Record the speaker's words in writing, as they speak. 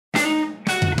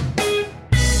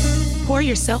Pour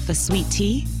yourself a sweet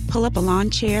tea, pull up a lawn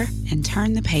chair, and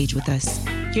turn the page with us.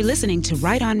 You're listening to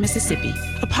Right On Mississippi,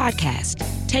 a podcast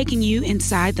taking you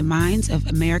inside the minds of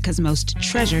America's most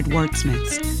treasured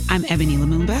wordsmiths. I'm Ebony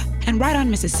Lumumba, and Right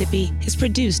On Mississippi is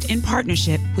produced in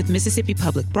partnership with Mississippi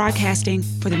Public Broadcasting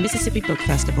for the Mississippi Book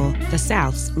Festival, the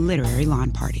South's literary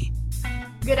lawn party.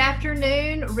 Good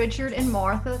afternoon, Richard and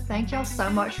Martha. Thank y'all so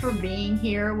much for being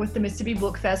here with the Mississippi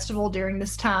Book Festival during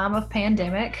this time of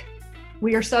pandemic.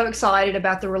 We are so excited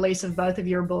about the release of both of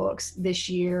your books this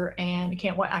year, and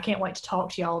I can't wait to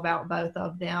talk to y'all about both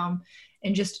of them.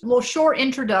 And just a little short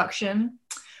introduction.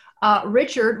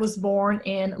 Richard was born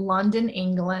in London,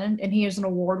 England, and he is an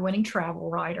award-winning travel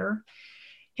writer.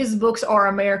 His books are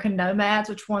American Nomads,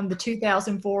 which won the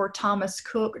 2004 Thomas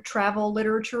Cook Travel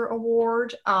Literature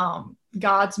Award,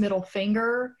 God's Middle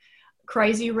Finger,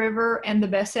 Crazy River, and the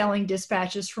best-selling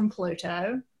Dispatches from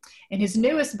Pluto. And his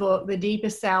newest book, The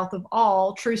Deepest South of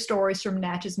All, True Stories from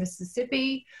Natchez,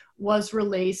 Mississippi, was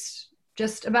released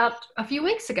just about a few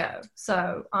weeks ago.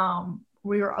 So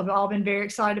we've all been very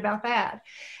excited about that.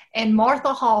 And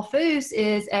Martha Hall Foose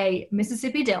is a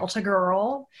Mississippi Delta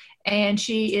girl, and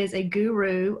she is a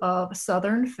guru of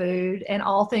Southern food and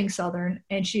all things Southern.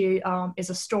 And she is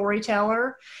a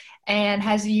storyteller and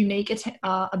has a unique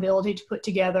ability to put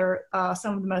together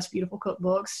some of the most beautiful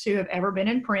cookbooks to have ever been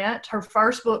in print. Her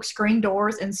first book, Screen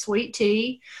Doors and Sweet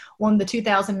Tea, won the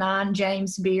 2009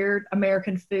 James Beard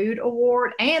American Food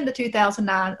Award and the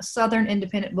 2009 Southern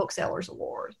Independent Booksellers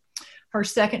Award. Her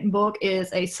second book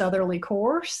is A Southerly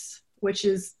Course, which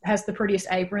has the prettiest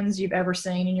aprons you've ever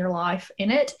seen in your life in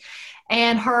it.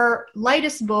 And her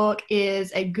latest book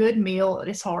is A Good Meal That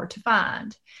Is Hard to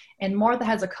Find. And Martha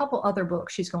has a couple other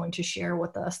books she's going to share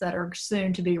with us that are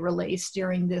soon to be released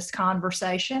during this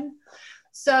conversation.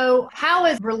 So how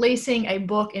has releasing a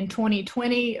book in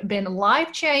 2020 been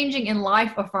life-changing and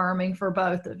life-affirming for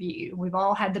both of you? We've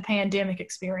all had the pandemic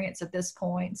experience at this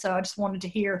point, so I just wanted to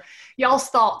hear y'all's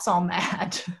thoughts on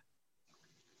that.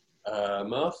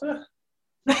 Martha?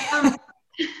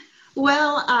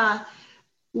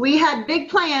 We had big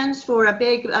plans for a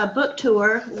big book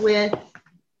tour with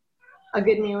A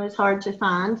Good Meal Is Hard to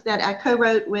Find that I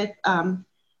co-wrote with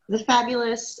the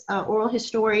fabulous oral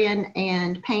historian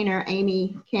and painter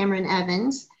Amy Cameron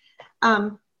Evans.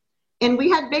 And we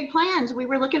had big plans. We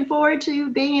were looking forward to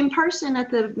being in person at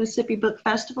the Mississippi Book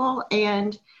Festival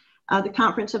and the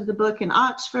Conference of the Book in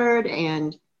Oxford.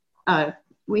 And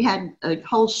we had a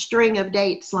whole string of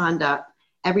dates lined up,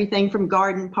 everything from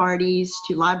garden parties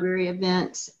to library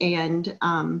events. And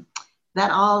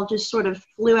that all just sort of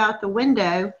flew out the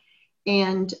window.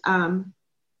 And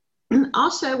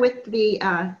also with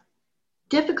the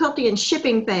difficulty in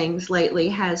shipping things lately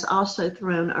has also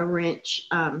thrown a wrench.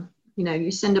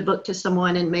 You send a book to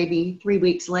someone and maybe 3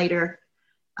 weeks later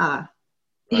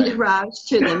it arrives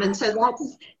to them. And so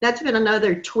that's been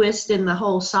another twist in the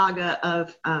whole saga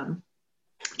of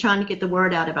trying to get the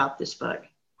word out about this book.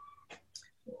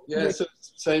 Yeah, so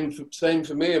same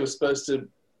for me. I was supposed to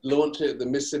launch it at the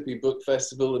Mississippi Book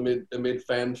Festival amid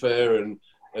fanfare and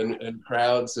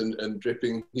crowds and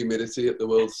dripping humidity at the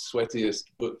world's sweatiest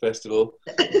book festival.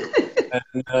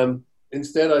 And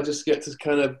instead, I just get to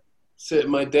kind of sit at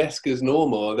my desk as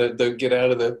normal. I don't get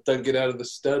out of the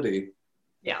study.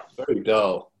 Yeah, very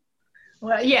dull.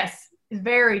 Well, yes,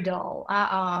 very dull.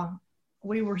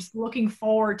 We were looking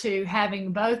forward to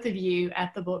having both of you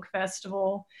at the book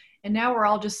festival, and now we're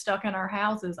all just stuck in our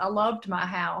houses. I loved my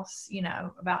house,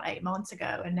 about 8 months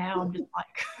ago, and now I'm just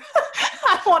like,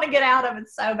 I want to get out of it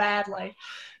so badly.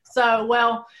 So,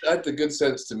 well, I had the good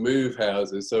sense to move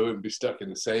houses so I wouldn't be stuck in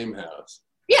the same house.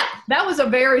 Yeah, that was a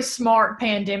very smart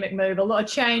pandemic move, a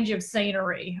change of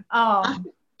scenery. I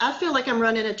feel like I'm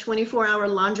running a 24-hour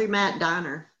laundromat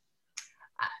diner.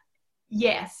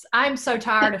 Yes, I'm so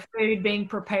tired of food being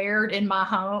prepared in my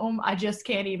home. I just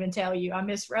can't even tell you. I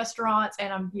miss restaurants,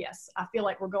 and I feel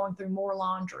like we're going through more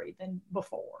laundry than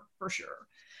before, for sure.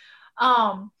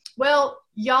 Well,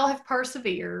 y'all have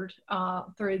persevered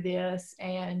through this,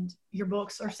 and your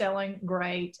books are selling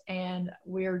great, and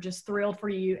we're just thrilled for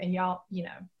you. And y'all,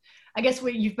 I guess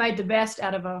you've made the best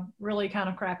out of a really kind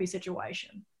of crappy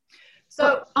situation.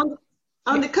 So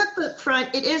on the cookbook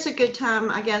front, it is a good time,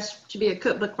 I guess, to be a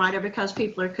cookbook writer because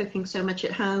people are cooking so much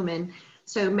at home, and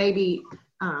so maybe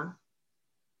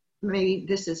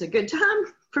this is a good time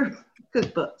for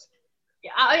cookbooks.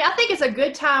 Yeah, I think it's a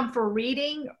good time for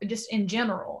reading just in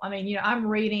general. I mean, I'm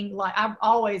reading I've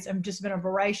always just been a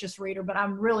voracious reader, but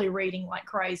I'm really reading like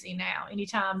crazy now.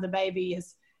 Anytime the baby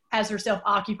has herself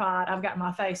occupied, I've got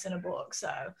my face in a book.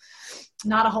 So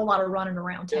not a whole lot of running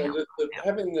around town.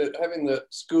 Having the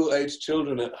school-age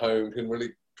children at home can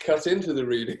really cut into the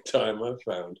reading time, I've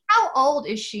found. How old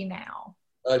is she now?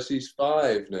 She's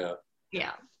 5 now.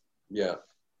 Yeah. Yeah.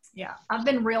 Yeah. I've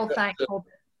been real thankful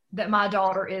that my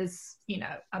daughter is,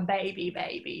 a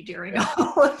baby during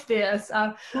all of this.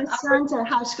 My son's a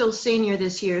high school senior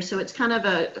this year, so it's kind of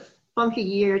a funky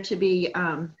year to be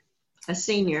a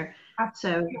senior.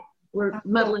 So we're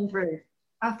muddling through.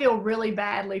 I feel really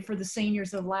badly for the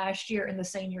seniors of last year and the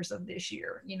seniors of this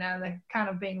year. They're kind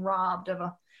of being robbed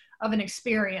of an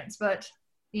experience, but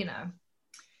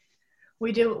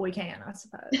we do what we can, I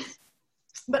suppose.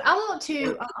 But I want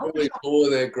to probably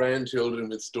bore their grandchildren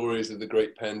with stories of the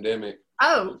great pandemic.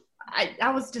 Oh,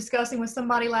 I was discussing with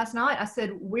somebody last night. I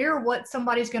said, we're what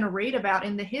somebody's going to read about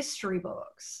in the history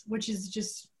books, which is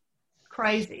just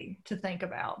crazy to think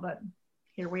about, but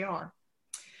here we are.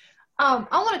 I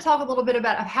want to talk a little bit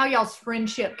about how y'all's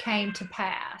friendship came to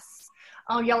pass.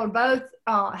 Y'all are both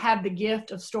have the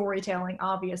gift of storytelling,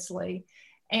 obviously.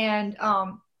 And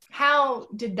how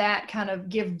did that kind of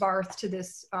give birth to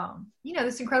this,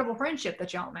 this incredible friendship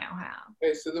that y'all now have?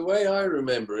 Okay, so the way I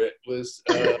remember it was...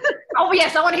 oh,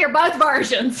 yes, I want to hear both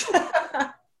versions.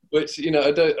 Which,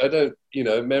 I don't,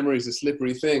 memory's a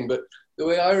slippery thing, but the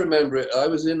way I remember it, I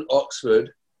was in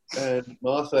Oxford and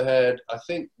Martha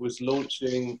was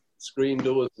launching Screen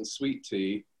Doors and Sweet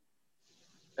Tea.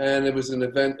 And there was an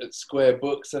event at Square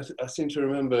Books. I seem to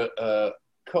remember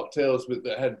cocktails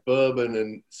that had bourbon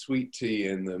and sweet tea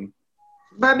in them.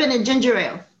 Bourbon and ginger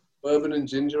ale. Bourbon and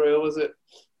ginger ale, was it?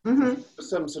 Mm-hmm.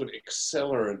 Some sort of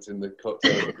accelerant in the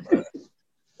cocktail.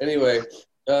 Anyway,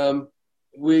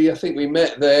 I think we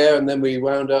met there, and then we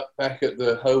wound up back at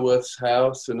the Howarth's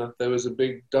house, and there was a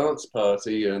big dance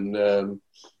party. And I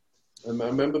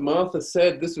remember Martha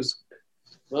said,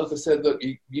 look,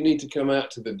 you need to come out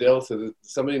to the Delta.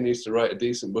 Somebody needs to write a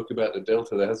decent book about the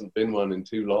Delta. There hasn't been one in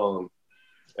too long.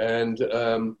 And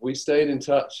we stayed in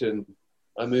touch, and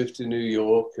I moved to New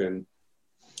York, and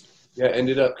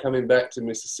ended up coming back to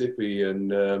Mississippi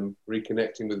and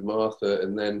reconnecting with Martha.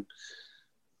 And then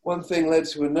one thing led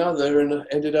to another, and I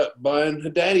ended up buying her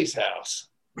daddy's house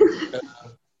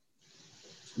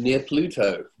near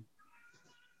Pluto.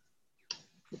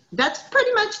 That's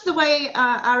pretty much the way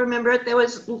I remember it. There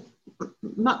was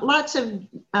lots of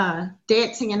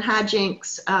dancing and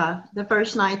hijinks the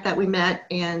first night that we met,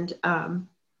 and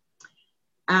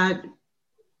I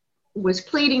was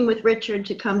pleading with Richard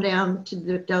to come down to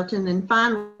the Delta, and then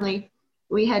finally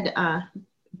we had a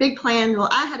big plan. Well,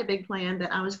 I had a big plan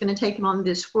that I was going to take him on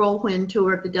this whirlwind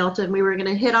tour of the Delta, and we were going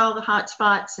to hit all the hot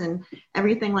spots and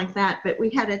everything like that, but we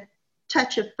had a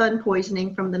touch of fun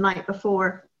poisoning from the night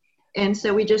before. And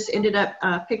so we just ended up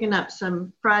picking up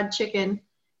some fried chicken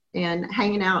and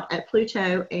hanging out at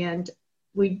Pluto. And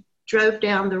we drove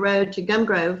down the road to Gum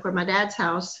Grove, where my dad's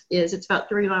house is. It's about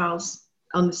 3 miles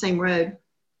on the same road.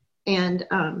 And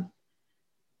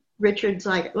Richard's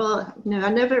like, well, I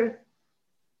never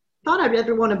thought I'd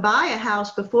ever want to buy a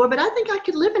house before, but I think I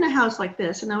could live in a house like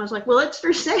this. And I was like, well, it's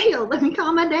for sale. Let me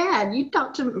call my dad. You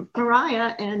talk to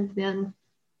Mariah, and then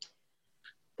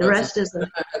the rest is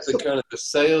that's a kind of a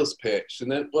sales pitch.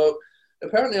 And then, well,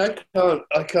 apparently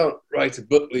I can't write a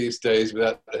book these days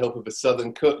without the help of a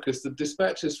Southern cook, because the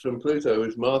dispatches from Pluto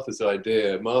was Martha's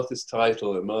idea, Martha's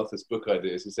title and Martha's book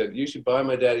ideas. He said, you should buy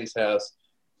my daddy's house,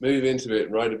 move into it,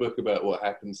 and write a book about what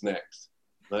happens next.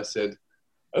 And I said,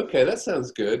 okay, that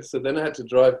sounds good. So then I had to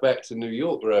drive back to New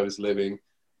York, where I was living,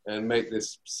 and make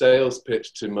this sales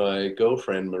pitch to my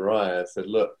girlfriend, Mariah. I said,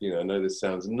 look, I know this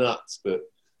sounds nuts, but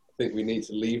I think we need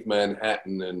to leave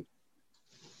Manhattan and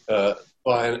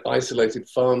buy an isolated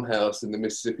farmhouse in the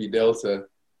Mississippi Delta,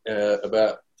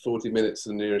 about 40 minutes to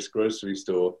the nearest grocery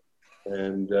store.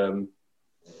 And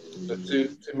but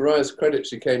to Mariah's credit,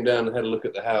 she came down and had a look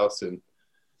at the house and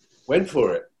went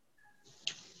for it.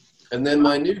 And then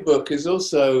my new book is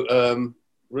also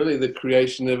really the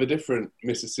creation of a different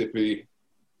Mississippi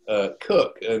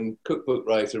cook and cookbook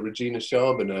writer, Regina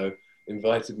Charbonneau,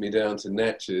 invited me down to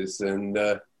Natchez, and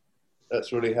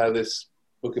that's really how this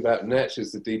book about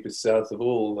Natchez, the deepest south of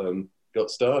all, got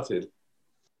started.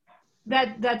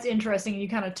 That's interesting. You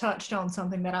kind of touched on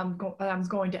something that I was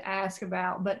going to ask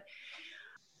about. But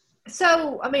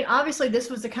so, I mean, obviously this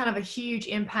was a kind of a huge,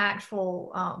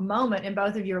 impactful moment in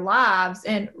both of your lives.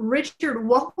 And Richard,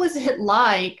 what was it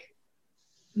like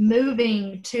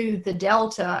moving to the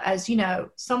Delta as,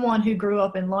 someone who grew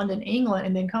up in London, England,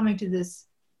 and then coming to this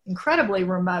incredibly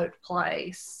remote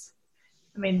place?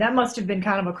 I mean, that must have been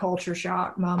kind of a culture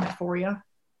shock moment for you.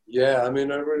 Yeah, I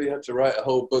mean, I really had to write a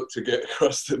whole book to get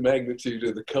across the magnitude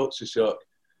of the culture shock.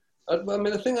 I mean,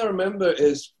 the thing I remember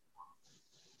is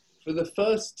for the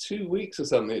first 2 weeks or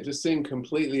something, it just seemed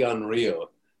completely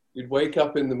unreal. you'd wake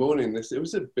up in the morning. It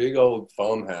was a big old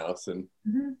farmhouse, and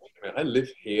I live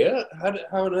here.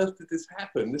 How on earth did this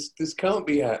happen? This can't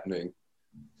be happening.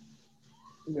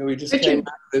 We just came out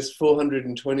of this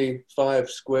 425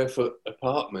 square foot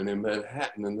apartment in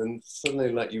Manhattan, and then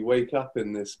suddenly, like, you wake up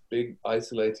in this big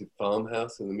isolated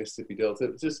farmhouse in the Mississippi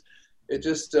Delta. It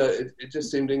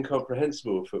just seemed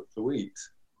incomprehensible for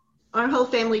weeks. Our whole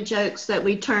family jokes that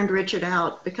we turned Richard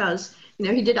out because,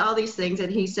 he did all these things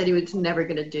that he said he was never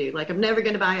going to do. Like, I'm never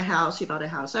going to buy a house. He bought a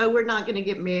house. Oh, we're not going to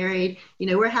get married.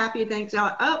 We're happy. Thanks.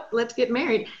 Oh, let's get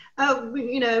married. Oh,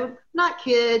 not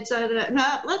kids.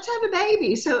 No, let's have a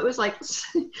baby. So it was like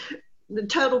the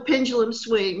total pendulum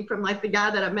swing from like the guy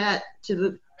that I met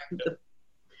to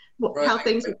right. How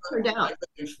things have turned out. I'm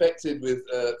infected with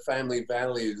family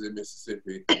values in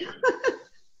Mississippi.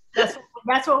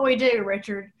 That's what we do,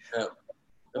 Richard. Yeah.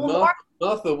 And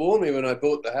Martha warned me when I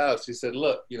bought the house. She said,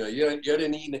 "Look, you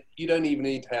don't even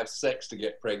need to have sex to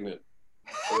get pregnant.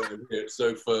 It's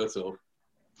so fertile."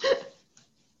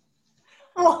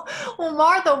 Well,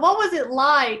 Martha, what was it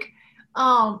like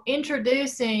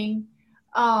introducing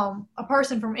a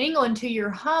person from England to your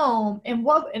home, and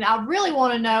I really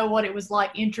want to know what it was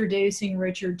like introducing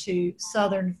Richard to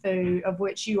Southern food, of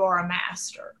which you are a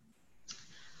master.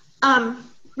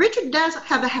 Richard does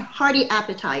have a hearty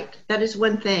appetite. That is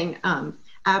one thing I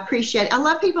appreciate. I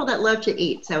love people that love to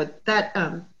eat, so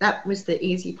that was the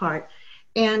easy part.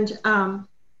 And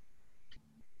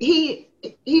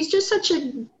he's just such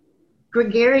a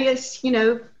gregarious,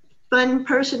 fun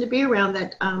person to be around.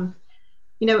 That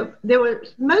there were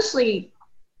mostly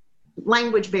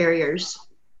language barriers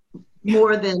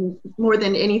more than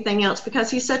anything else,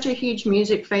 because he's such a huge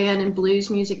music fan and blues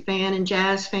music fan and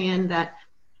jazz fan that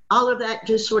all of that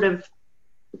just sort of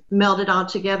melded all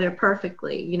together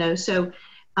perfectly, So,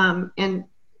 and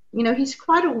he's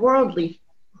quite a worldly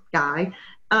guy,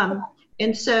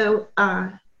 and so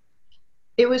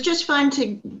it was just fun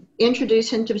to introduce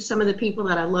him to some of the people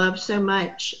that I love so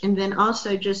much, and then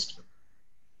also just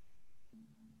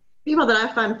people that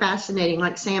I find fascinating,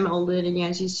 like Sam Olin in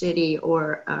Yazoo City,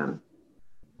 or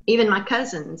even my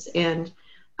cousins, and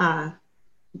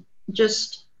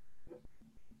just.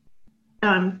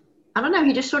 I don't know.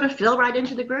 He just sort of fell right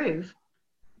into the groove.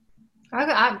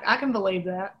 I can believe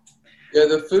that. Yeah,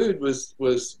 the food was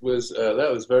that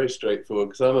was very straightforward,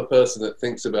 because I'm a person that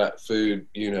thinks about food,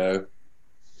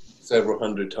 several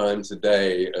hundred times a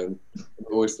day, and I'm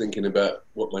always thinking about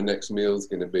what my next meal is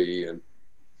going to be. And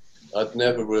I've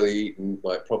never really eaten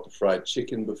like proper fried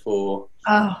chicken before.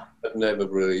 Oh. I've never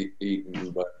really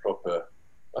eaten like proper.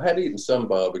 I had eaten some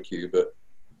barbecue, but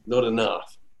not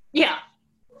enough. Yeah.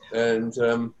 And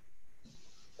one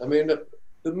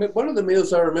of the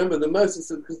meals I remember the most is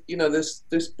that,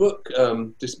 this book,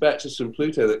 Dispatches from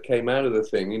Pluto, that came out of the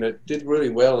thing, did really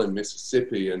well in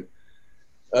Mississippi, and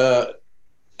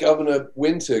Governor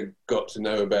Winter got to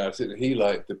know about it, and he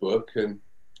liked the book, and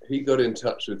he got in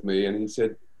touch with me, and he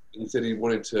said he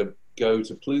wanted to go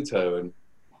to Pluto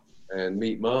and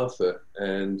meet Martha,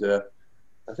 and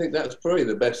I think that's probably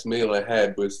the best meal I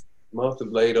had. Was Martha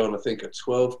laid on, I think, a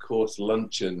 12-course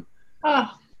luncheon. Oh.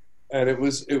 And it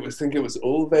was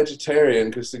all vegetarian,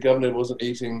 because the governor wasn't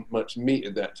eating much meat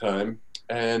at that time.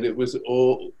 And it was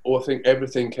I think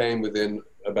everything came within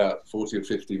about 40 or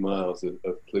 50 miles of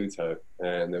Pluto.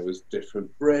 And there was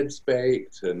different breads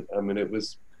baked. And it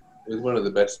was one of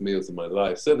the best meals of my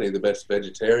life. Certainly the best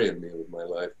vegetarian meal of my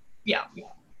life. Yeah.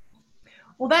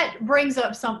 Well, that brings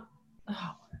up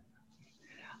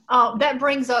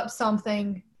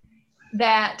something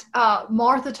that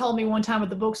Martha told me one time at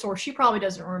the bookstore. She probably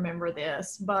doesn't remember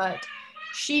this, but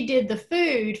she did the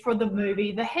food for the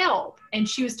movie The Help, and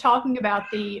she was talking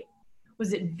about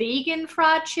was it vegan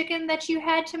fried chicken that you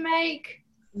had to make?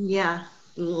 Yeah.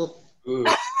 Ooh.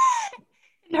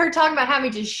 Her talking about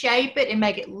having to shape it and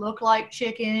make it look like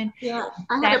chicken. Yeah,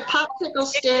 I had a popsicle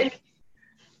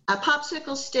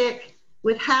stick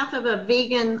with half of a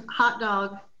vegan hot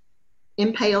dog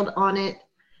impaled on it,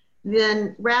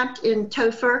 then wrapped in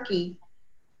tofurkey,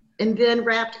 and then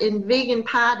wrapped in vegan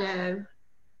pie dough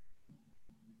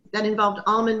that involved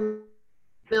almond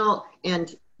milk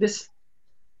and this.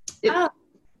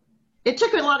 It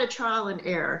took a lot of trial and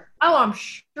error. Oh, I'm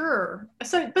sure.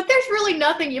 So, but there's really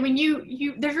nothing. I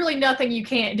mean, there's really nothing you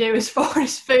can't do as far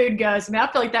as food goes. I mean,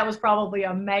 I feel like that was probably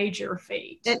a major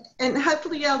feat. And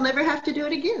hopefully, I'll never have to do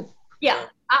it again. Yeah,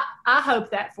 I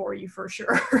hope that for you for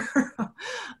sure.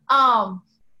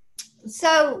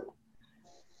 So,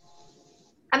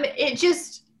 I mean,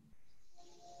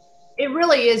 it it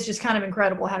really is just kind of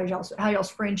incredible how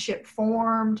y'all's friendship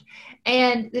formed,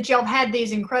 and that y'all had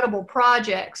these incredible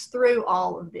projects through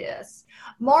all of this.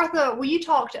 Martha, will you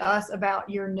talk to us about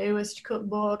your newest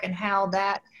cookbook and how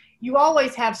that you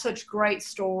always have such great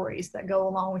stories that go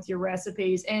along with your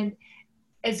recipes, and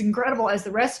as incredible as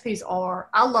the recipes are,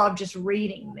 I love just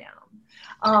reading them.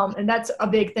 And that's a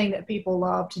big thing that people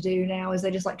love to do now, is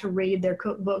they just like to read their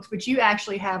cookbooks, but you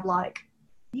actually have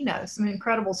some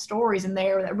incredible stories in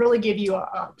there that really give you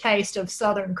a taste of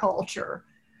Southern culture.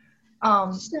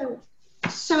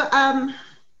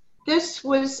 This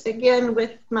was, again,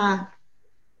 with my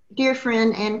dear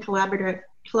friend and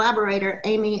collaborator,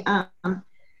 Amy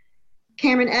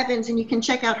Cameron Evans, and you can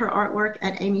check out her artwork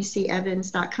at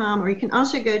amycevans.com, or you can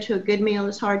also go to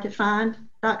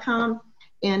agoodmealisHardToFind.com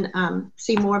and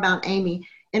see more about Amy.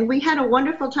 And we had a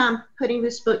wonderful time putting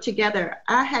this book together.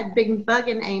 I had been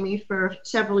bugging Amy for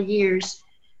several years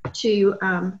to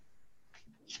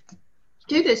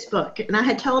do this book, and I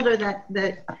had told her that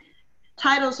the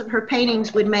titles of her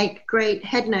paintings would make great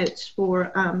headnotes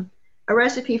for a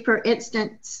recipe. For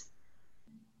instance,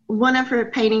 one of her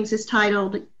paintings is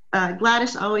titled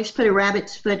Gladys always put a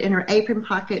rabbit's foot in her apron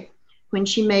pocket when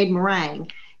she made meringue.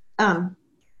 And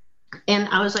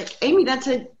I was like, Amy, that's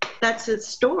a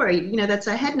story, that's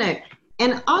a head note.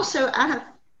 And also I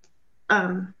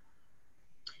have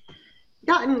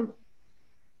gotten,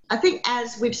 I think,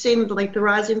 as we've seen like the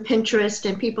rise in Pinterest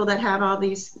and people that have all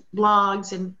these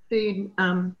blogs and food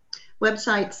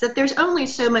websites, that there's only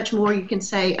so much more you can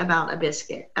say about a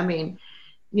biscuit. I mean,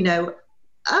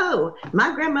 oh,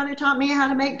 my grandmother taught me how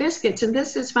to make biscuits, and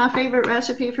this is my favorite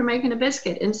recipe for making a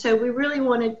biscuit. And so we really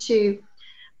wanted to,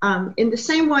 in the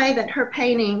same way that her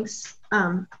paintings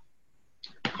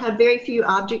have very few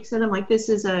objects in them, like this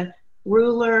is a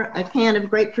ruler, a can of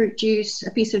grapefruit juice,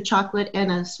 a piece of chocolate,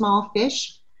 and a small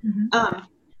fish. Mm-hmm.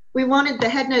 We wanted the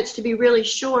head notes to be really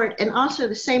short, and also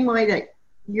the same way that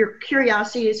your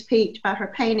curiosity is piqued by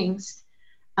her paintings.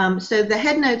 So the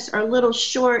head notes are little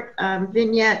short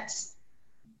vignettes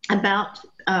about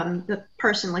the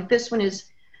person. Like this one is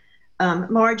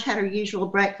Marge had her usual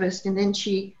breakfast, and then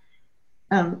she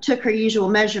took her usual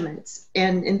measurements.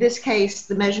 And in this case,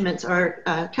 the measurements are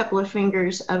a couple of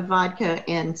fingers of vodka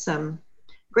and some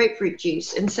grapefruit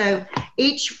juice. And so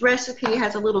each recipe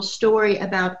has a little story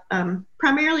about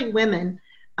primarily women.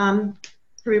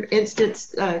 For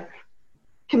instance,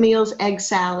 Camille's egg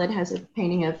salad has a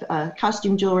painting of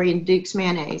costume jewelry and Duke's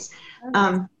mayonnaise.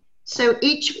 So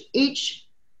each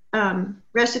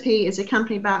recipe is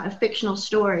accompanied by a fictional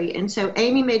story. And so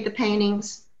Amy made the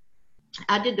paintings,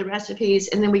 I did the recipes,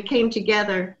 and then we came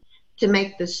together to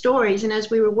make the stories. And as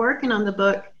we were working on the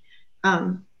book,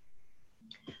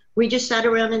 we just sat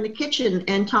around in the kitchen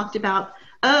and talked about,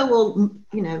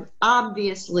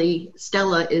 obviously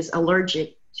Stella is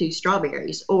allergic to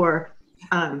strawberries, or,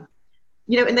 and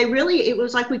they really, it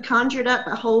was like we conjured up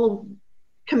a whole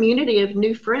community of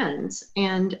new friends.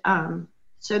 And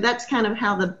so that's kind of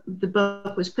how the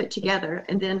book was put together.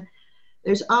 And then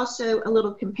there's also a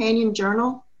little companion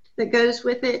journal that goes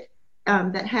with it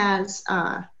that has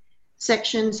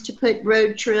sections to put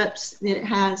road trips. It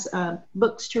has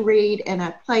books to read and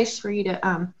a place for you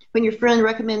to, when your friend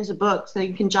recommends a book, so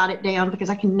you can jot it down, because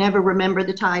I can never remember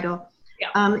the title. Yeah.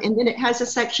 And then it has a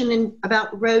section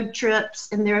about road trips,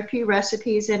 and there are a few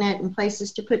recipes in it and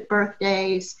places to put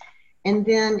birthdays. And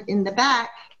then in the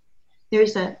back,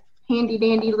 there's a handy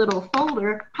dandy little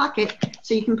folder pocket,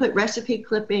 so you can put recipe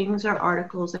clippings or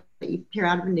articles that you hear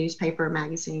out of a newspaper or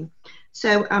magazine.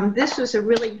 So this was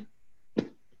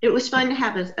it was fun to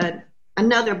have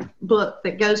another book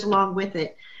that goes along with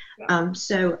it.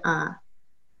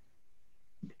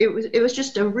 It was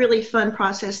just a really fun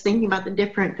process, thinking about the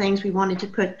different things we wanted to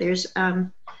put. There's a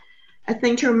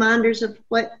thing to remind us of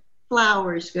what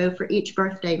flowers go for each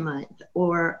birthday month,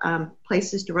 or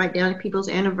places to write down people's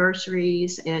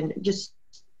anniversaries and just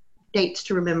dates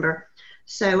to remember.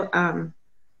 So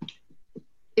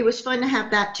it was fun to have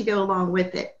that to go along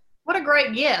with it. What a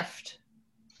great gift.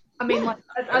 I mean,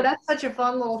 that's such a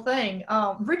fun little thing.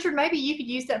 Richard, maybe you could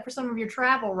use that for some of your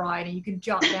travel writing. You could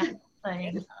jot down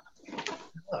things.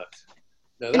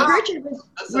 And Richard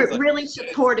was really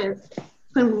supportive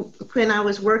when I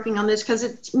was working on this, because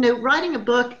it's, writing a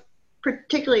book,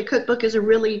 particularly a cookbook, is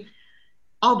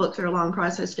all books are a long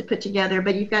process to put together,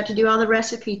 but you've got to do all the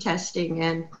recipe testing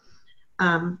and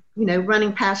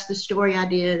running past the story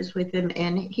ideas with him,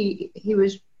 and he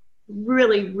was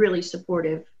really, really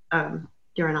supportive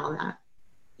during all that.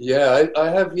 Yeah, I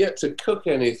have yet to cook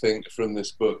anything from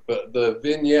this book, but the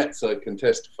vignettes, I can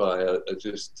testify, are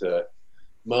just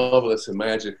marvelous and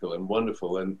magical and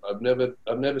wonderful. And I've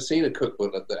never seen a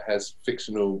cookbook that has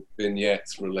fictional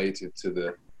vignettes related to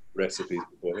the recipes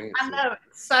before. I know,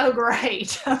 it's so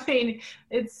great. I mean,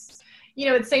 it's, you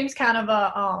know, it seems kind of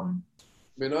a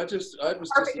I mean, I was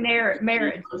perfect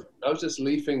marriage. I was just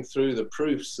leafing through the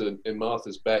proofs in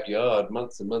Martha's backyard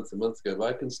months and months and months ago. But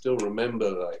I can still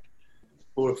remember like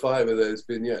 4 or 5 of those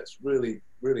vignettes really,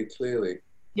 really clearly.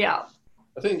 Yeah.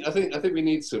 I think we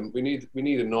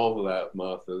need a novel out of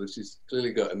Martha. She's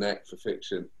clearly got a knack for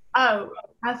fiction. Oh,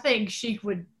 I think she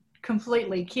would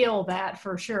completely kill that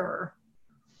for sure.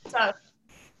 So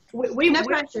No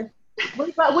pressure.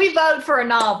 we vote for a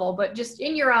novel, but just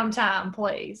in your own time,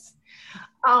 please.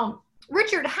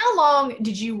 Richard, how long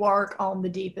did you work on The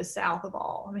Deepest South of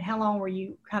All? I mean, how long were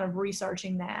you kind of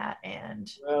researching that? And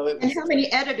how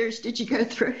many editors did you go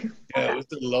through? Yeah, it was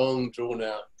a long,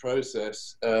 drawn-out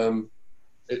process.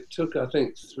 It took, I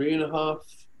think, 3.5,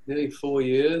 nearly 4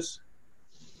 years.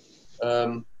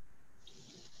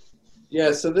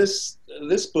 Yeah, so this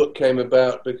book came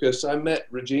about because I met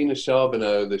Regina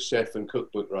Charbonneau, the chef and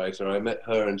cookbook writer. I met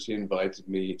her and she invited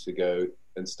me to go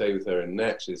and stay with her in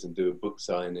Natchez and do a book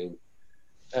signing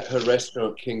at her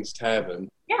restaurant, King's Tavern.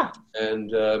 Yeah.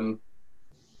 And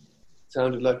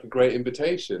sounded like a great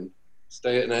invitation.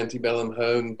 Stay at an antebellum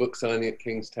home, book signing at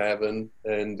King's Tavern,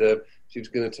 and she was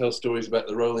going to tell stories about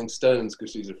the Rolling Stones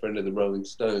because she's a friend of the Rolling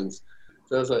Stones.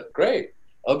 So I was like, great,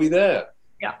 I'll be there.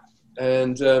 Yeah.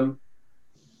 And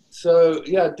so,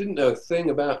 yeah, I didn't know a thing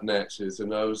about Natchez,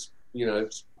 and I was, you know,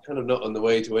 kind of not on the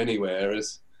way to anywhere,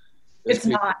 as it's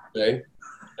not. Say.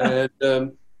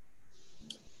 And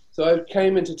so I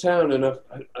came into town, and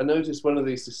I noticed one of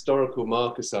these historical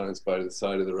marker signs by the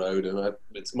side of the road, and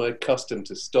it's my custom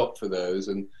to stop for those.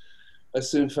 And I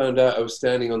soon found out I was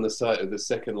standing on the site of the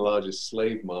second largest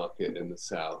slave market in the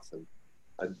South, and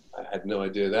I had no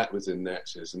idea that was in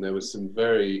Natchez. And there was some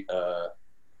very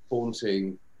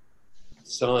haunting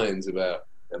signs about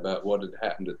what had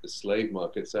happened at the slave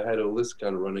market. So I had all this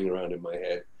kind of running around in my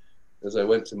head as I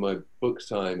went to my book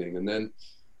signing. And then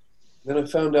I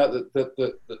found out that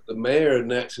the mayor of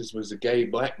Natchez was a gay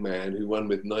black man who won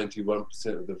with 91%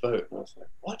 of the vote. And I was like,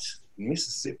 what?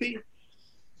 Mississippi?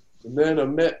 And then I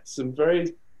met some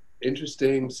very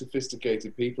interesting,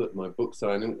 sophisticated people at my book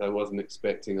signing I wasn't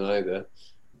expecting either.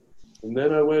 And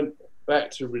then I went back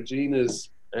to Regina's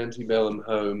antebellum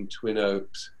home, Twin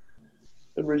Oaks.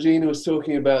 And Regina was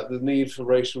talking about the need for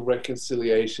racial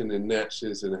reconciliation in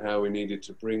Natchez and how we needed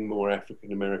to bring more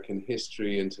African-American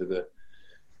history into the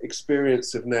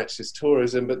experience of Natchez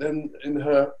tourism. But then in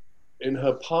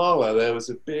her parlor, there was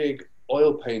a big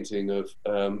oil painting of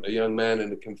a young man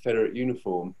in a Confederate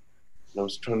uniform. And I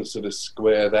was trying to sort of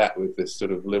square that with this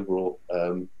sort of liberal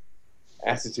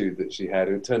attitude that she had.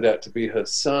 And it turned out to be her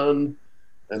son,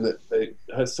 and that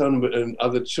her son and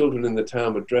other children in the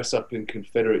town would dress up in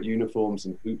Confederate uniforms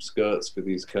and hoop skirts for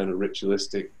these kind of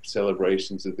ritualistic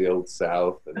celebrations of the Old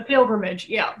South. And the pilgrimage,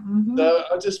 yeah. Mm-hmm. So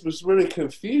I just was really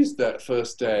confused that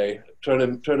first day,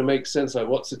 trying to make sense, like,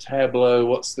 what's a tableau,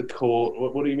 what's the court,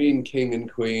 what do you mean king and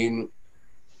queen?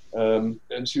 And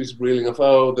she was reeling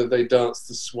off, that they danced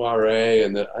the soiree,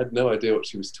 and I had no idea what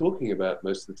she was talking about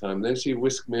most of the time. And then she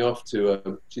whisked me off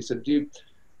to, she said,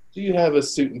 do you have a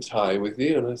suit and tie with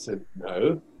you? And I said,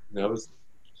 no.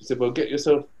 She said, well, get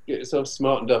yourself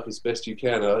smartened up as best you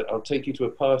can. I'll take you to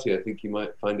a party. I think you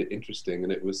might find it interesting.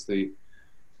 And it was the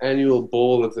annual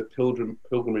ball of the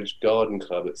Pilgrimage Garden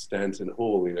Club at Stanton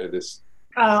Hall. You know, this.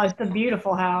 Oh, it's a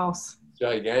beautiful house.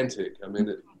 Gigantic. I mean,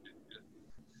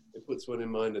 it puts one in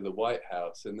mind of the White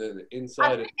House, and then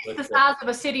inside it's like the size of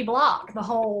a city block. The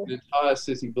whole entire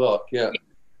city block, yeah.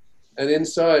 And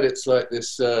inside, it's like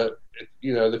this.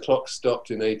 You know, the clock stopped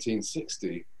in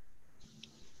 1860.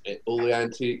 All the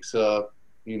antiques are,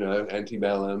 you know,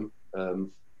 antebellum. And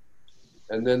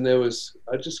then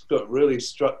I just got really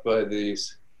struck by the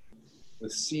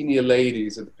senior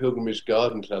ladies at the Pilgrimage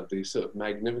Garden Club. These sort of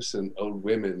magnificent old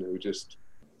women who were just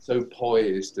so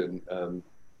poised and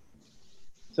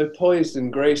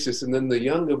gracious, and then the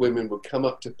younger women would come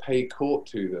up to pay court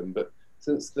to them. But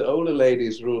since the older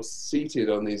ladies were all seated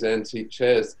on these antique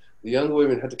chairs, the younger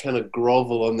women had to kind of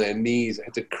grovel on their knees,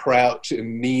 had to crouch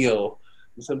and kneel.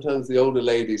 And sometimes the older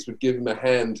ladies would give them a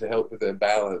hand to help with their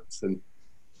balance. And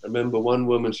I remember one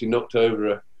woman, she knocked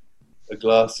over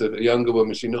a younger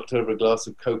woman, she knocked over a glass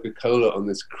of Coca-Cola on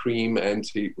this cream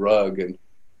antique rug. And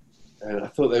I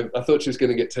thought she was going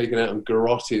to get taken out and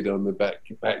garroted on the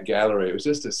back gallery. It was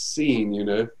just a scene, you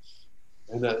know.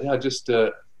 And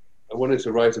I wanted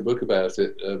to write a book about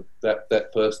it that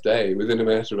first day. Within a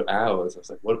matter of hours, I was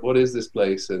like, what is this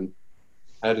place, and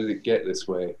how did it get this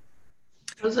way?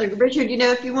 I was like, Richard,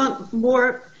 if you want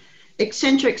more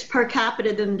eccentrics per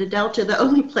capita than the Delta, the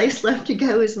only place left to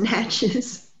go is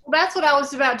Natchez. Well, that's what I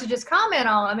was about to just comment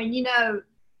on. I mean, the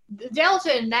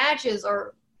Delta and Natchez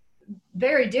are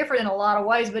very different in a lot of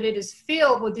ways, but it is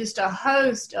filled with just a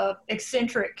host of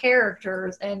eccentric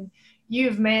characters, and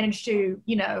you've managed to,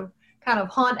 kind of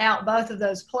hunt out both of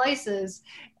those places,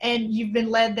 and you've been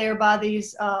led there by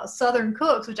these Southern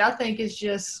cooks, which I think is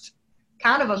just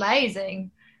kind of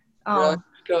amazing. I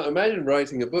can't imagine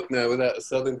writing a book now without a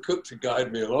Southern cook to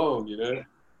guide me along,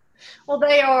 Well,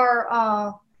 they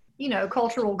are,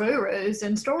 cultural gurus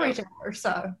and storytellers,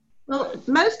 so. Well,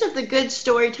 most of the good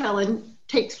storytelling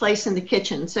takes place in the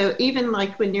kitchen. So even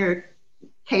like when you're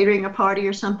catering a party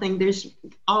or something, there's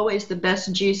always the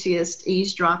best, juiciest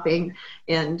eavesdropping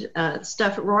and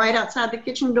stuff right outside the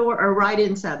kitchen door or right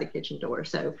inside the kitchen door.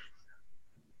 So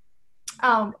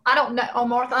I don't know,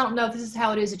 Martha, I don't know if this is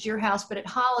how it is at your house, but at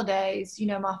holidays,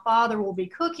 my father will be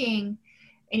cooking,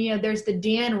 and there's the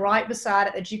den right beside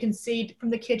it that you can see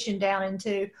from the kitchen down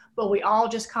into, but we all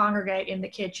just congregate in the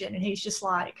kitchen, and he's just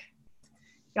like,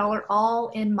 y'all are all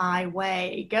in my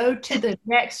way. Go to the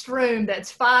next room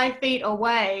that's 5 feet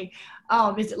away.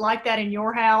 Is it like that in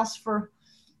your house?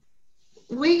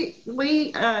 We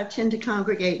tend to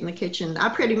congregate in the kitchen. I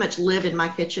pretty much live in my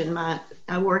kitchen.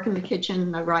 I work in the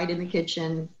kitchen. I write in the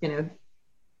kitchen.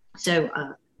 So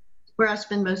where I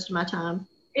spend most of my time.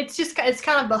 It's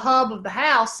kind of the hub of the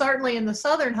house, certainly in the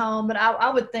Southern home, but I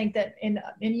would think that in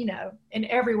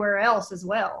everywhere else as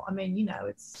well. I mean,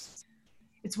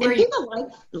 it's where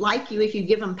people like you if you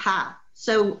give them pie.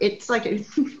 So it's like a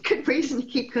good reason to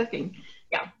keep cooking.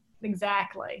 Yeah,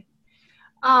 exactly.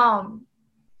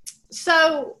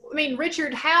 So, I mean,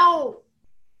 Richard, tell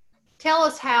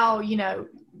us how,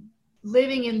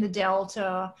 living in the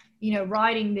Delta,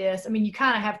 writing this, I mean, you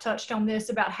kind of have touched on this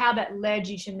about how that led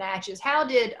you to Natchez. How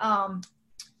did,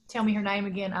 tell me her name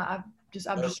again. I'm just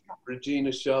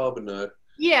Regina Charbonneau.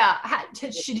 Yeah.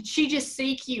 Did she just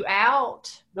seek you out?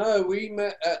 No, we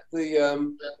met at we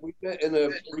met in a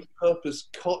repurposed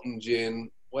cotton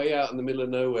gin way out in the middle of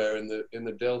nowhere in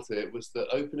the Delta. It was the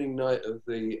opening night of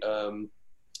the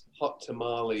Hot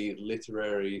Tamale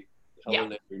literary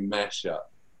culinary mashup.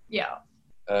 Yeah.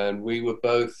 And we were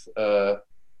both. That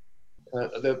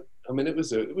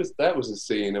was a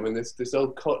scene. I mean, this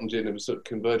old cotton gin. It was sort of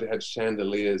converted, had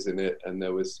chandeliers in it, and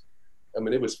there was. I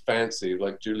mean, it was fancy.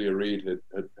 Like Julia Reed had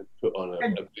put on a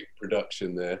big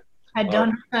production there. Had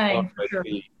done her thing, for sure.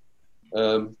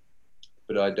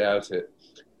 But I doubt it.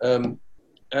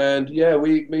 And yeah,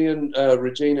 me and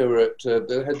Regina were at.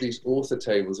 They had these author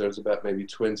tables. There was about maybe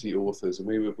 20 authors, and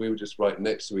we were just right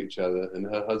next to each other. And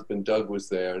her husband Doug was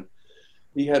there, and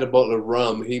he had a bottle of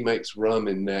rum. He makes rum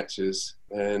in Natchez,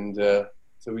 and so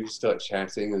we started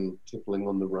chatting and tippling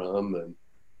on the rum, and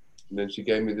then she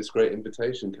gave me this great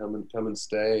invitation: come and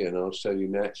stay, and I'll show you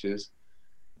Natchez.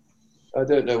 I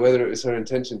don't know whether it was her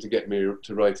intention to get me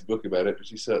to write a book about it, but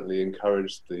she certainly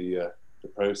encouraged the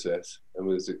process and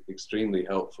was extremely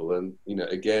helpful. And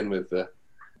again, with the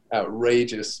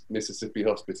outrageous Mississippi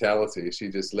hospitality, she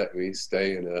just let me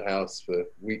stay in her house for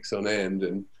weeks on end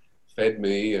and fed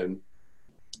me. And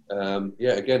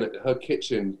again, her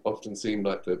kitchen often seemed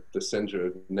like the center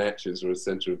of Natchez, or a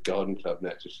center of Garden Club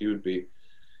Natchez. She would be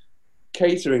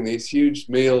catering these huge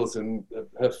meals, and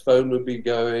her phone would be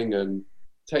going, and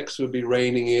texts would be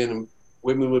raining in, and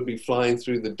women would be flying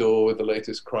through the door with the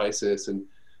latest crisis, and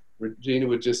Regina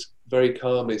would just very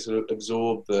calmly sort of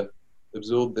absorb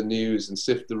the news and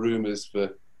sift the rumors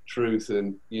for truth,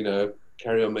 and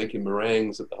carry on making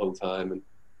meringues at the whole time.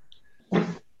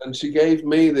 And she gave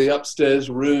me the upstairs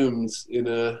rooms in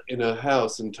her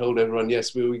house and told everyone,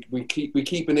 yes, we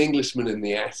keep an Englishman in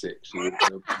the attic. She would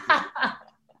tell people.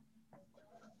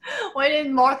 Well,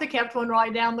 and Martha kept one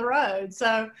right down the road.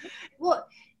 So, well,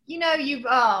 you've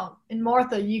and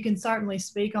Martha, you can certainly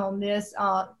speak on this.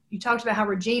 You talked about how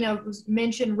Regina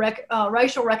mentioned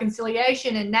racial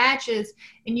reconciliation in Natchez,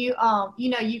 and you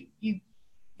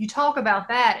talk about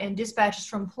that in Dispatches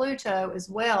from Pluto as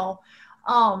well.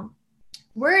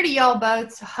 Where do y'all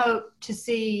both hope to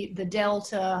see the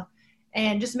Delta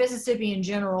and just Mississippi in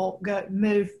general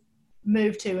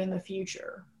move to in the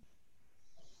future?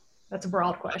 That's a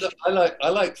broad question. I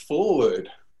like forward.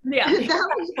 Yeah.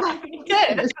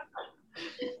 Good.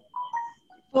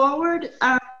 Forward.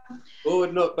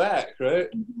 Forward, not back, right?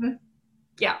 Mm-hmm.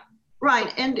 Yeah.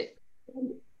 Right. And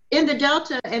in the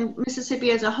Delta and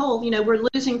Mississippi as a whole, we're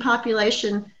losing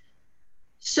population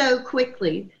so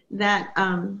quickly that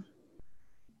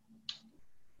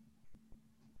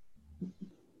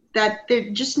that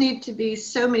there just need to be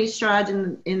so many strides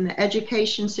in the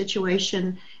education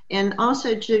situation and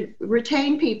also to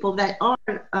retain people that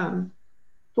are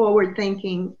forward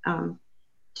thinking,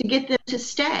 to get them to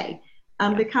stay,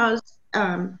 because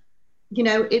you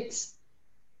know, it's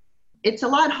a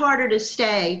lot harder to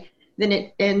stay than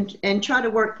it and try to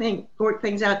work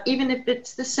things out, even if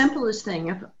it's the simplest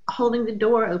thing of holding the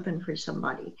door open for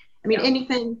somebody. I mean,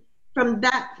 anything from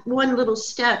that one little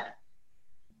step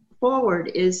forward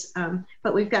is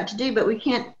what we've got to do, but we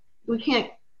can't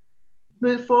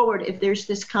move forward if there's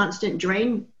this constant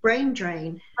brain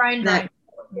drain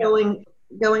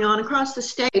going on across the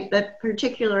state, but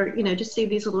particular, you know, to see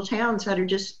these little towns that are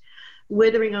just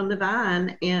withering on the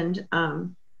vine, and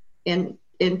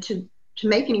to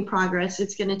make any progress,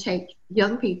 it's going to take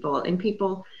young people and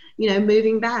people, you know,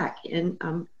 moving back and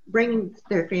bringing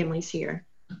their families here.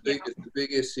 The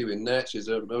big issue in Natchez,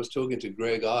 I was talking to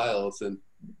Greg Isles, and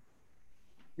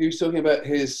he was talking about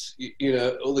his, you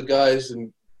know, all the guys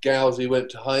and gals he went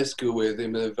to high school with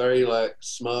him. They're very like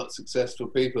smart, successful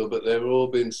people, but they've all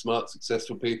been smart,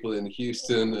 successful people in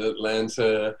Houston,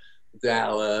 Atlanta,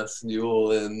 Dallas, New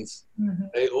Orleans. Mm-hmm.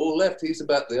 They all left. He's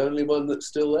about the only one that's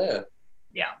still there.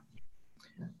 Yeah.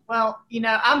 Well, you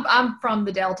know, I'm from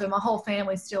the Delta. My whole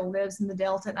family still lives in the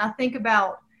Delta, and I think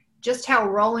about just how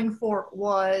Rolling Fork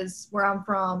was where I'm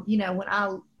from. You know, when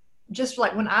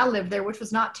I lived there, which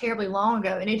was not terribly long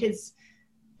ago, and it has,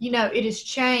 you know, it has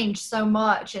changed so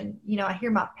much. And you know, I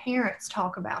hear my parents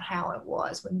talk about how it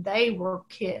was when they were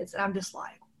kids, and I'm just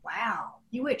like, wow,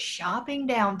 you went shopping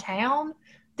downtown?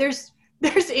 There's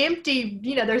empty,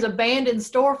 you know, there's abandoned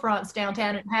storefronts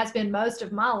downtown. It has been most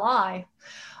of my life.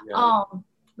 Yeah.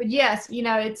 But yes, you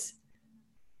know, it's,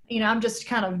 you know, I'm just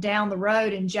kind of down the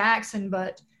road in Jackson,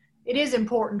 but it is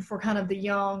important for kind of the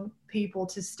young people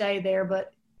to stay there.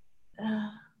 But,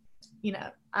 you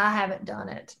know, I haven't done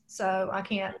it, so I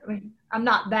can't, I mean, I'm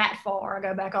not that far. I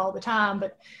go back all the time,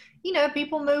 but, you know,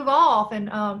 people move off, and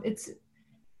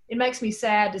it makes me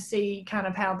sad to see kind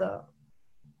of how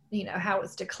how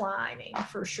it's declining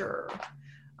for sure,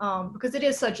 because it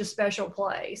is such a special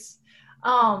place.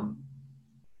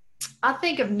 I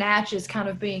think of Natchez kind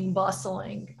of being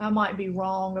bustling. I might be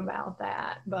wrong about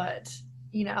that, but,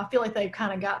 you know, I feel like they've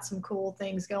kind of got some cool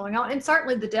things going on. And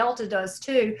certainly the Delta does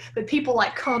too, but people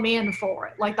like come in for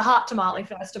it, like the Hot Tamale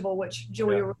Festival, which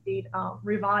Julia Reed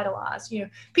revitalized. You know,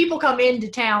 people come into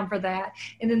town for that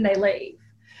and then they leave.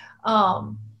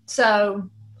 So,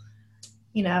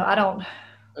 you know, I don't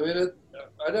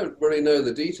really know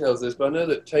the details of this, but I know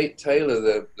that Tate Taylor,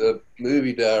 the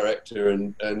movie director,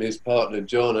 and his partner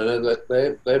John, I know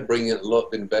that they're bringing a lot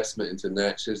of investment into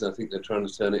Natchez. I think they're trying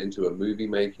to turn it into a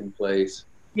movie-making place.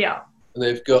 Yeah. And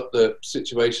they've got the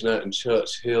situation out in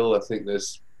Church Hill. I think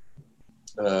there's,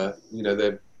 you know,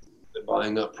 they're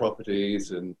buying up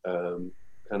properties and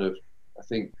kind of, I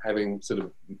think, having sort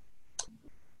of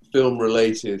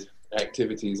film-related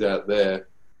activities out there.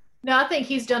 No, I think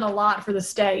he's done a lot for the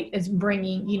state is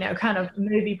bringing, you know, kind of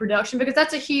movie production, because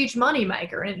that's a huge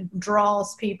moneymaker and it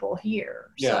draws people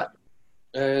here. Yeah.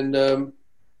 So. And,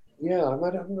 yeah, I'm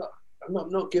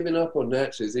not giving up on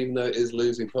Natchez, even though it is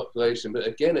losing population. But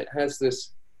again, it has the,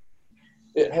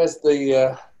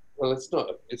 well, it's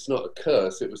not a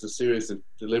curse. It was a series of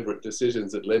deliberate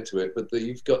decisions that led to it. But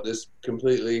you've got this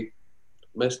completely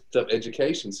messed up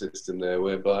education system there,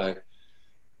 whereby,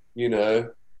 you know,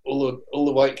 all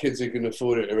the white kids who can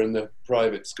afford it are in the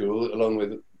private school, along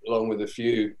with a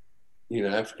few, you know,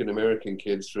 African American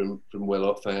kids from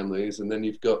well-off families, and then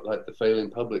you've got like the failing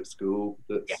public school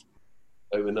that's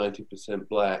over 90%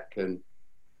 black. And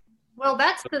well,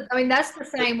 that's the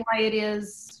same way it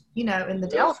is, you know, in the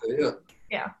Delta.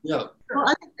 Yeah. Well,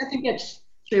 I think that's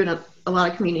true in a lot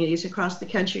of communities across the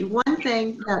country. One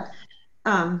thing that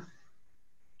I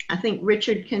think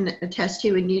Richard can attest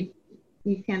to, and you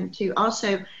can too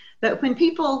also, but when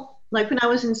people, like when I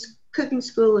was in cooking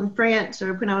school in France,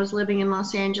 or when I was living in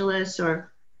Los Angeles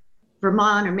or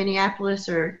Vermont or Minneapolis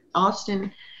or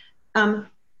Austin,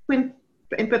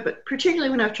 but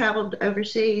particularly when I've traveled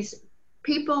overseas,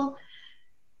 people,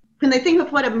 when they think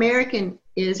of what American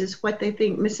is what they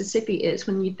think Mississippi is.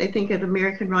 When they think of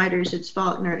American writers, it's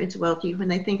Faulkner, it's Welty. When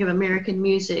they think of American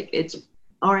music, it's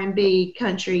R&B,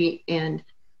 country, and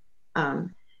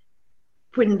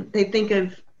when they think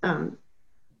of,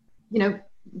 you know,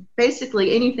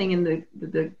 basically anything in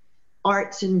the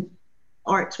arts and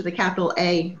arts with a capital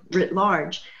A writ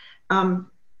large,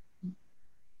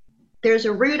 there's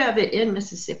a root of it in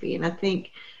Mississippi. And I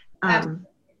think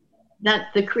that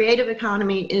the creative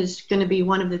economy is going to be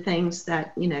one of the things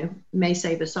that, you know, may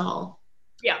save us all.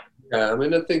 Yeah. Yeah, I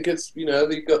mean, I think it's, you know,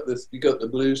 you got the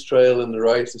blues trail and the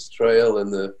writers trail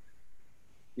and the,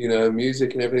 you know,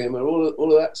 music and everything. I mean, all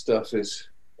of that stuff is,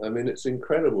 I mean, it's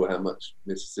incredible how much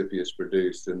Mississippi has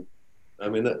produced, and I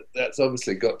mean that's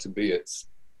obviously got to be its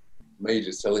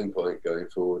major selling point going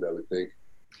forward, I would think.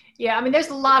 Yeah, I mean, there's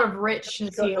a lot of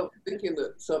richness here. I'm thinking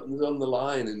that something's on the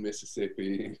line in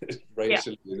Mississippi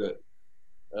racially. That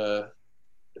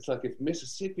it's like if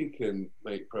Mississippi can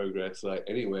make progress, like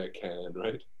anywhere can,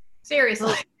 right?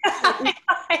 Seriously. I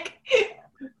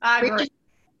agree. We just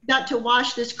got to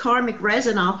wash this karmic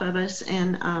resin off of us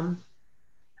and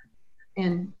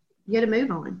get a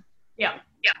move on. Yeah,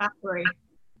 I agree.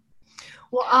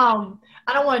 Well,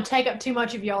 I don't want to take up too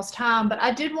much of y'all's time, but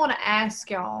I did want to ask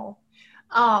y'all,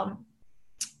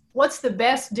 what's the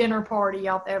best dinner party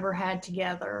y'all ever had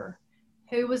together?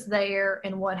 Who was there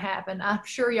and what happened? I'm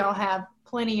sure y'all have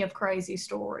plenty of crazy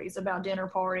stories about dinner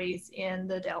parties in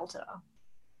the Delta.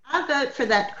 I vote for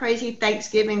that crazy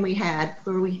Thanksgiving we had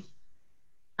where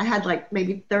I had like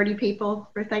maybe 30 people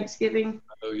for Thanksgiving.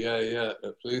 Oh yeah,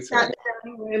 please. Sat in the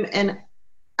dining room, and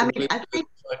I mean, I think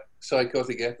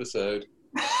psychotic episode.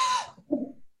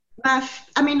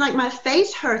 my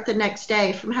face hurt the next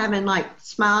day from having like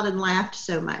smiled and laughed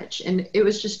so much, and it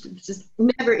was just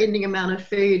never-ending amount of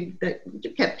food that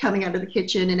kept coming out of the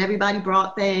kitchen, and everybody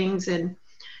brought things,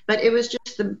 but it was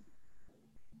just the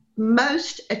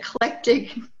most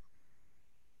eclectic.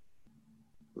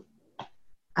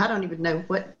 I don't even know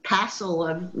what passel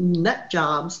of nut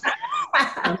jobs.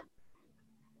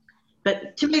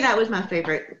 But to me, that was my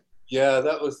favorite. Yeah,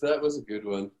 that was a good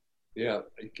one. Yeah,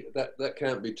 that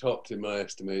can't be topped in my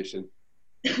estimation.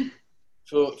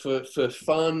 for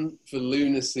fun, for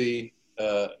lunacy,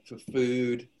 for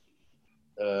food,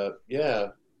 yeah,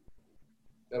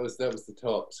 that was the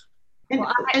tops. And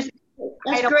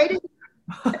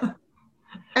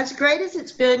as great as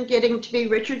it's been getting to be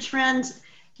Richard's friends,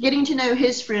 getting to know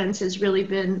his friends has really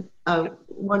been a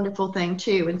wonderful thing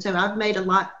too. And so I've made a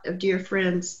lot of dear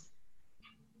friends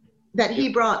that he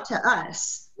brought to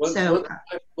us.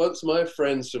 Once my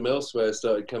friends from elsewhere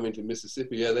started coming to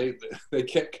Mississippi, yeah, they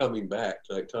kept coming back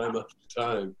like time after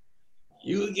time.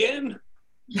 You again?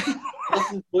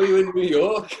 Were you in New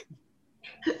York?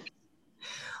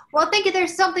 Well, I think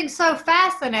there's something so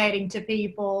fascinating to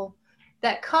people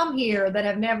that come here that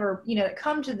have never, that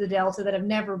come to the Delta that have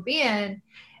never been.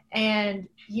 And,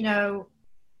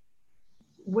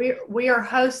 we are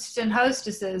hosts and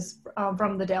hostesses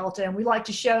from the Delta, and we like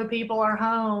to show people our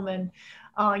home, and,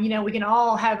 we can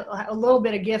all have a little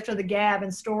bit of gift of the gab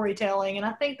and storytelling. And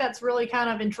I think that's really kind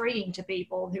of intriguing to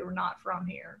people who are not from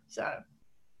here. So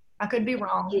I could be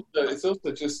wrong. It's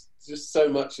also just so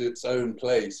much its own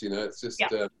place, it's just,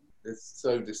 it's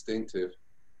so distinctive.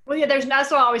 Well, yeah,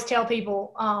 that's what I always tell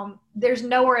people. There's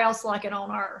nowhere else like it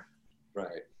on earth.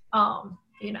 Right.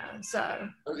 So.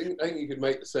 I think you could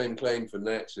make the same claim for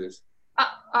Natchez.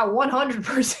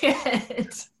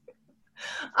 100%.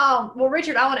 Well,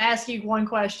 Richard, I want to ask you one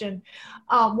question.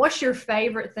 What's your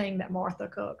favorite thing that Martha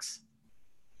cooks?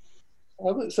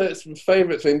 I wouldn't say it's my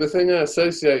favorite thing. The thing I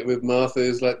associate with Martha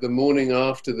is like the morning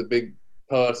after the big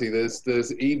party, there's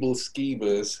Ebel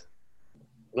Skeevers.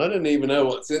 And I don't even know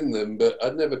what's in them, but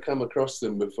I'd never come across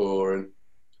them before. And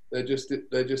they're just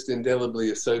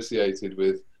indelibly associated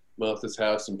with Martha's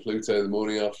house and Pluto the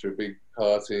morning after a big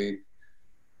party.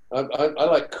 I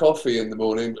like coffee in the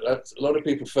morning, but a lot of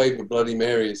people favor Bloody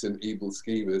Marys and Ebel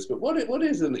Skeevers. But what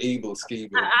is an Ebel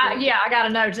Skeever? I got to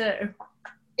know too.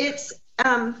 It's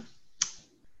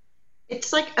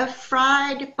like a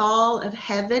fried ball of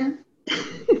heaven.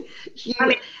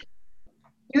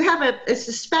 It's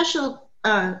a special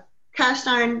cast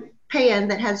iron pan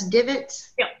that has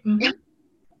divots. Yep. Mm-hmm.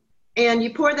 And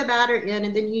you pour the batter in,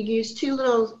 and then you use two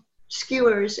little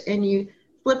skewers and you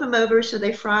flip them over so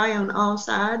they fry on all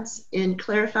sides in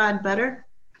clarified butter.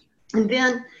 And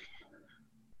then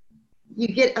you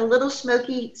get a little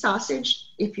smoky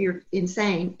sausage if you're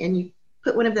insane, and you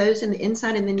put one of those in the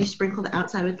inside, and then you sprinkle the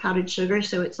outside with powdered sugar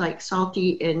so it's like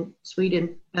salty and sweet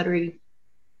and buttery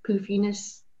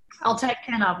poofiness. I'll take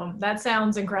 10 of them. That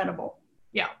sounds incredible.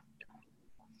 Yeah.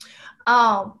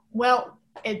 Well,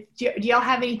 do y'all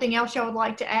have anything else y'all would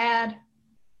like to add?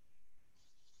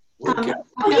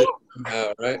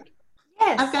 Right?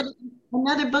 Yes. I've got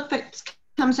another book that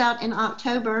comes out in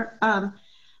October.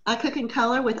 I Cook in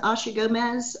Color with Asha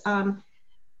Gomez.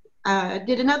 I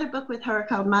did another book with her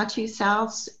called My Two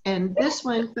Souths, and this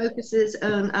one focuses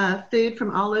on food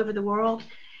from all over the world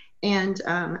and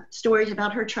stories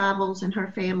about her travels and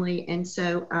her family. And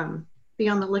so be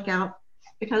on the lookout,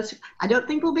 because I don't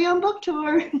think we'll be on book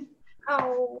tour.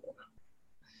 Oh.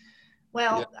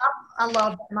 Well, yeah. I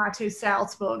love My Two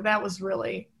Souths book. That was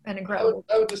really an incredible.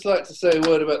 I would just like to say a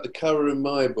word about the cover in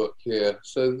my book here.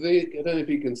 So I don't know if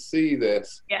you can see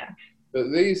this. Yeah.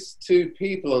 But these two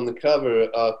people on the cover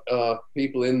are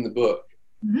people in the book.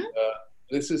 Mm-hmm.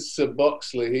 This is Sir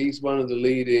Boxley. He's one of the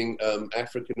leading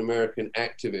African-American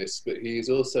activists, but he is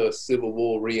also a Civil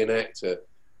War reenactor.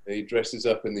 He dresses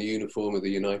up in the uniform of the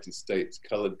United States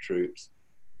Colored Troops.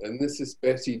 And this is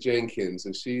Betty Jenkins,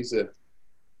 and she's a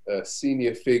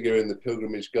senior figure in the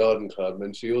Pilgrimage Garden Club,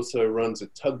 and she also runs a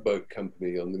tugboat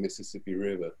company on the Mississippi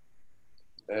River.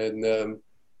 And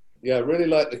yeah, I really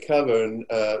like the cover, and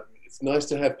it's nice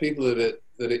to have people that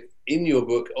are in your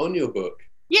book, on your book.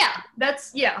 Yeah,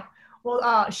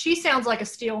 Well, she sounds like a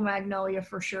steel magnolia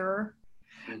for sure.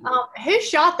 Mm-hmm. Who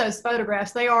shot those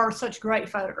photographs? They are such great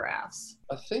photographs.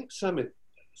 I think some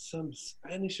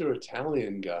Spanish or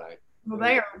Italian guy. Well,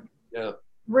 they are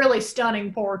really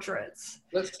stunning portraits.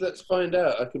 Let's find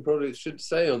out. Should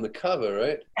say on the cover,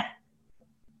 right?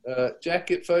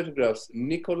 Jacket photographs,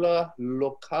 Nicola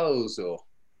Locauso.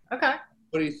 Okay.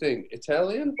 What do you think?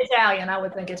 Italian? Italian, I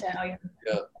would think Italian.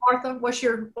 Yeah. Martha, what's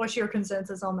your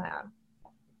consensus on that?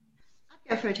 I'd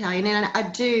go for Italian, and I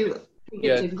do think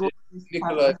it's a gorgeous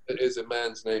Nicola is a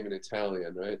man's name in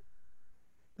Italian, right?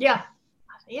 Yeah,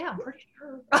 I'm pretty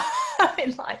sure. I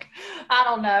mean, I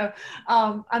don't know.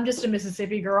 I'm just a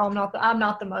Mississippi girl. I'm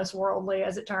not the most worldly,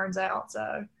 as it turns out.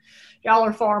 So, y'all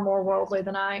are far more worldly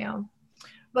than I am.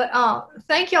 But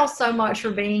thank y'all so much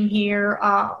for being here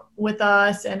with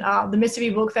us. And the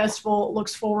Mississippi Book Festival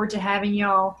looks forward to having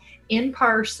y'all in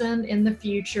person in the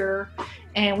future.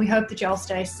 And we hope that y'all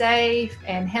stay safe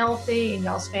and healthy, and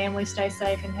y'all's family stay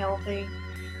safe and healthy.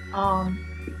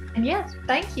 And yes,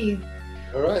 thank you.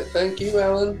 All right. Thank you,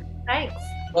 Ellen. Thanks.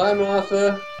 Bye,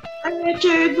 Martha. Bye,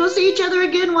 Richard. We'll see each other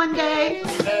again one day.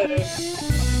 Hey.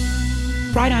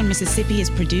 Right On Mississippi is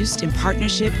produced in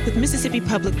partnership with Mississippi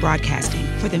Public Broadcasting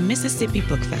for the Mississippi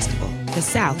Book Festival, the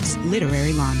South's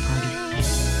literary lawn party.